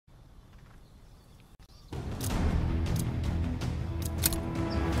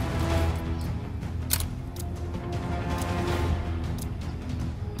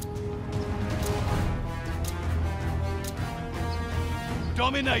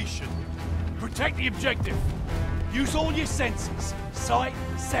Domination. Protect the objective. Use all your senses. Sight,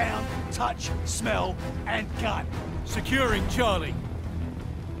 sound, touch, smell, and gun. Securing Charlie.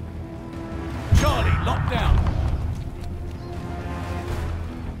 Charlie, locked down.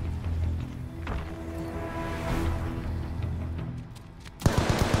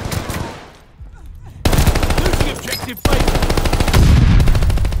 Losing objective Baker.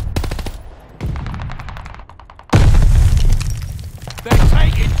 They're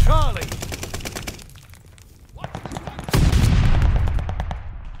taking Charlie.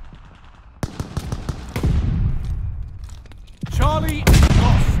 Charlie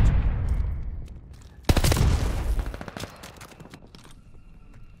lost.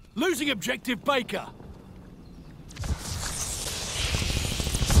 Losing objective Baker.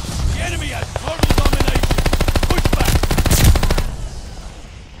 The enemy has total domination. Push back.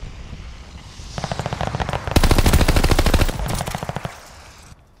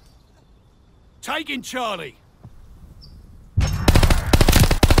 Taking Charlie.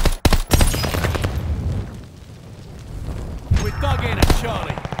 We're dug in at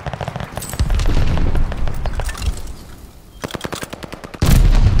Charlie.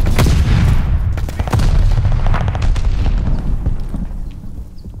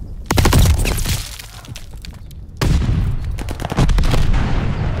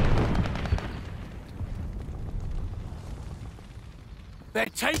 They're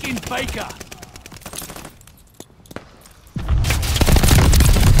taking Baker.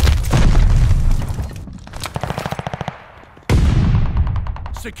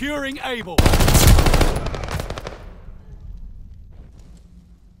 Securing Able.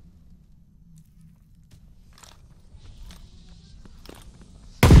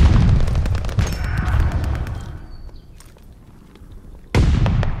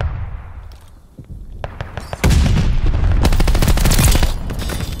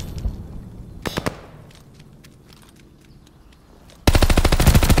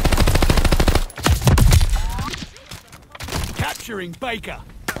 Capturing Baker.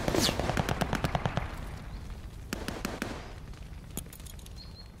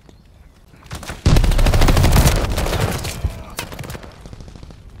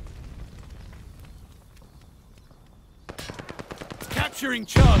 Capturing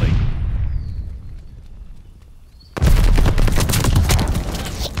Charlie.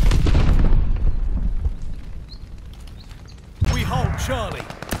 We hold Charlie.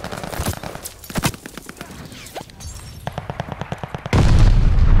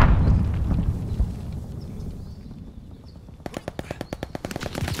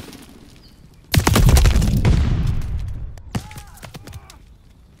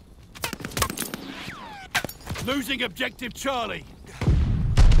 Losing objective Charlie.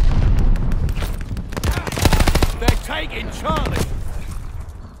 They're taking Charlie.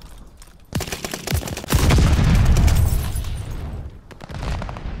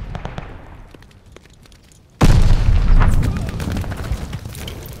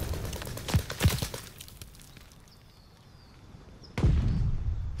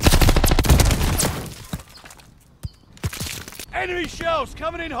 Enemy shells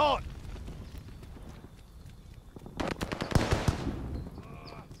coming in hot.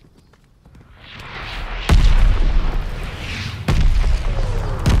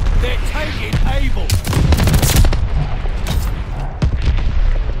 They're taking Able.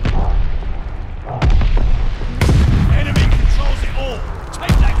 Enemy controls it all.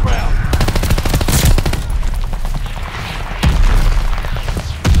 Take that ground.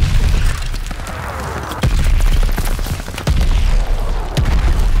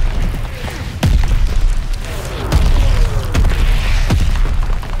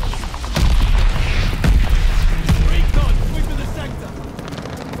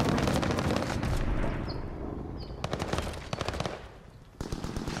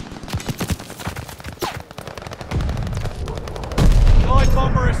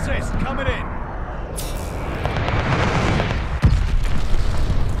 Bomber assist coming in.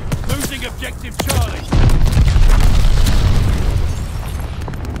 Losing objective Charlie.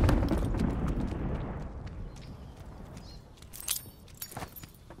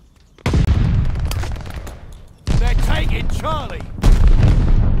 They're taking Charlie.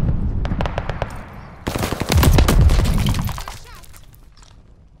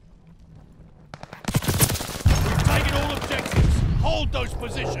 We've taken all objectives. Hold those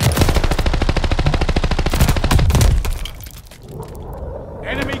positions.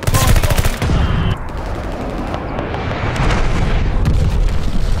 Enemy glide bomb.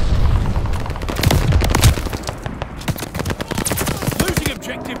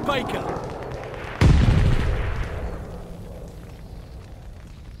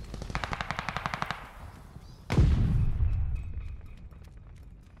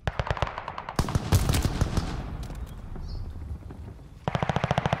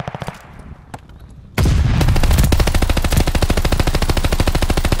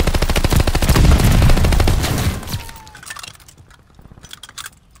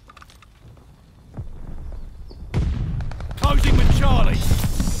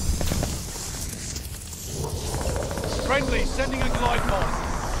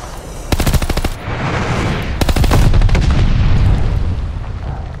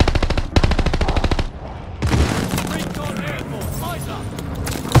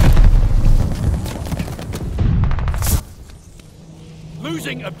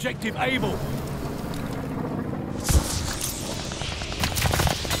 objective Able.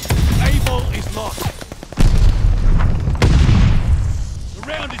 Able is lost. The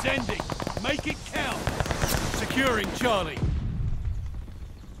round is ending. Make it count. Securing Charlie.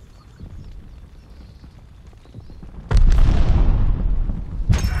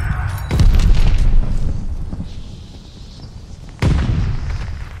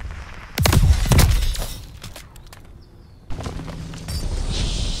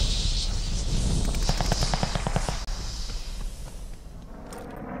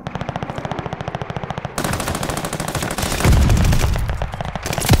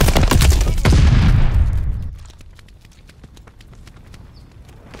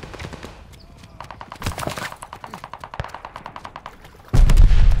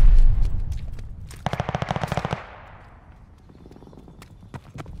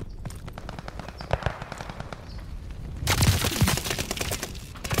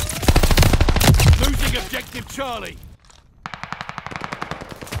 Objective Charlie.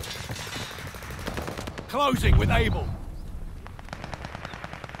 Closing with Able.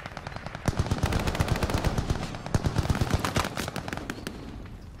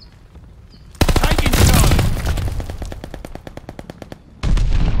 Taking Charlie.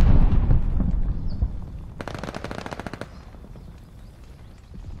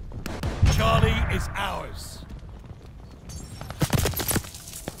 Charlie is ours.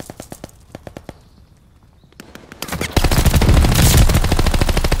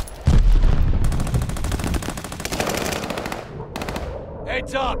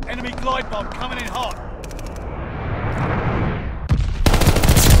 Heads up! Enemy glide bomb coming in hot!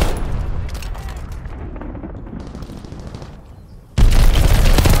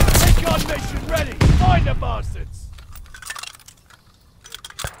 Recon mission ready! Find the bastards!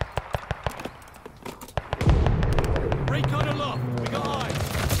 Recon aloft! We got eyes!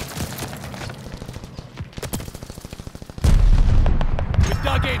 We're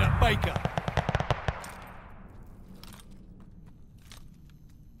dug in at Baker!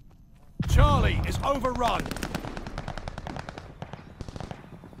 Charlie is overrun.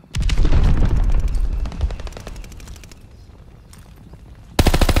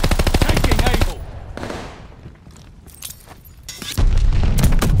 Taking Able.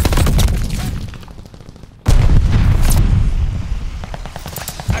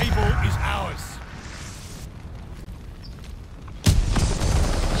 Able is ours.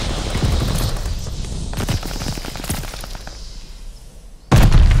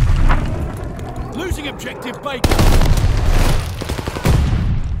 Losing objective Baker.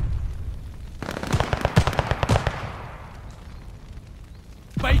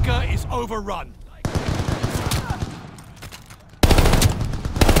 Baker is overrun.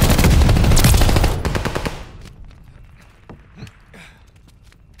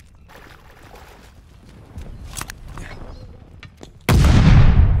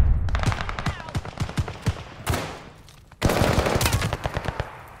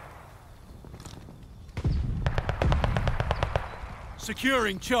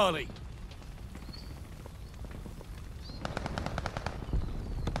 Securing Charlie.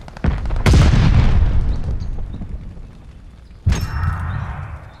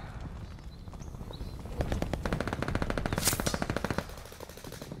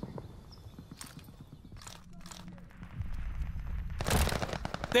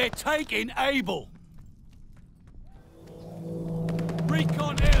 They're taking Able.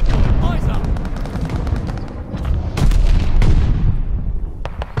 Recon airborne. Eyes up.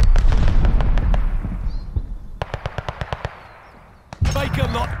 Baker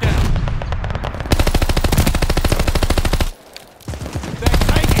locked down. They're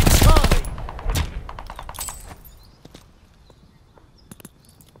taking Charlie.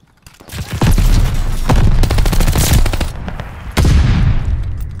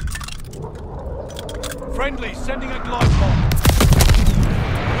 Friendly sending a glide bomb.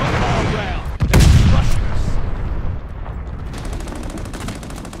 Not far round. They're rushing us.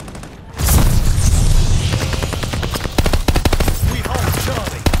 We hold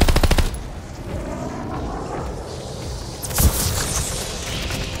Charlie.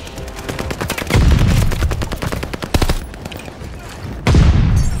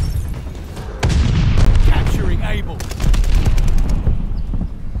 Capturing Able.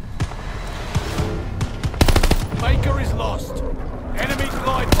 Baker is lost. Enemy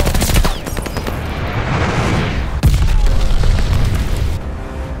glide bomb incoming.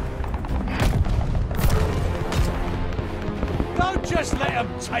 Don't just let them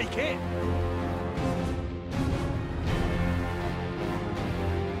take it.